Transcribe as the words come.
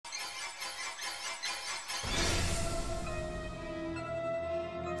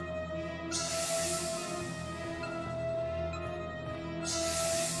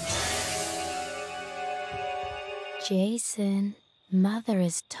Jason, Mother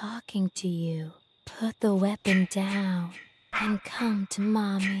is talking to you. Put the weapon down and come to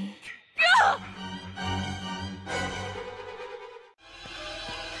Mommy.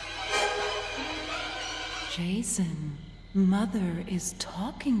 Jason, Mother is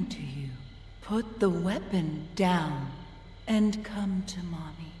talking to you. Put the weapon down and come to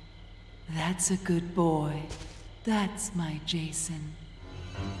Mommy. That's a good boy. That's my Jason.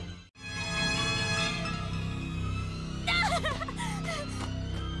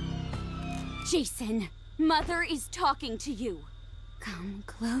 Jason, Mother is talking to you. Come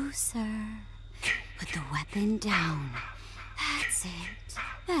closer. Put the weapon down. That's it.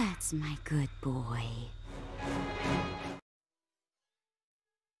 That's my good boy.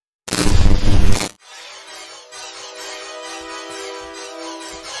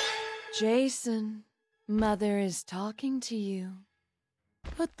 Jason, Mother is talking to you.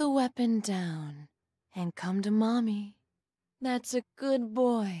 Put the weapon down and come to Mommy. That's a good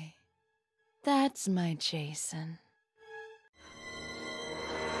boy. That's my Jason.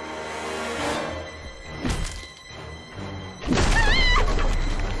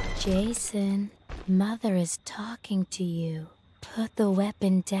 Jason, Mother is talking to you. Put the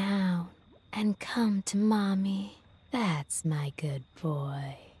weapon down and come to Mommy. That's my good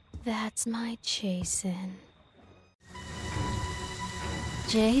boy. That's my Jason.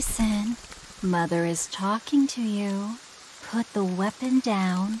 Jason, Mother is talking to you. Put the weapon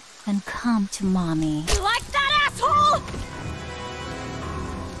down and come to Mommy. You like that, asshole?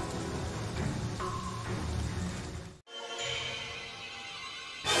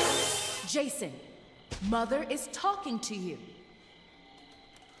 Jason, Mother is talking to you.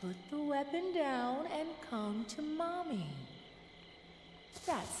 Put the weapon down and come to Mommy.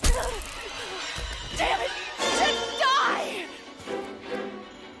 That's it. Damn it! Just die!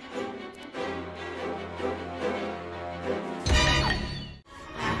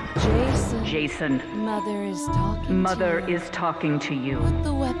 Jason, Mother is talking to you. Put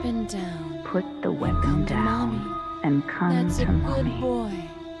the weapon down. Put the weapon down and come That's to a good Mommy. boy.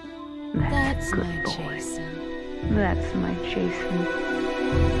 That's That's a my good boy. Jason. That's my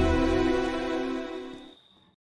Jason.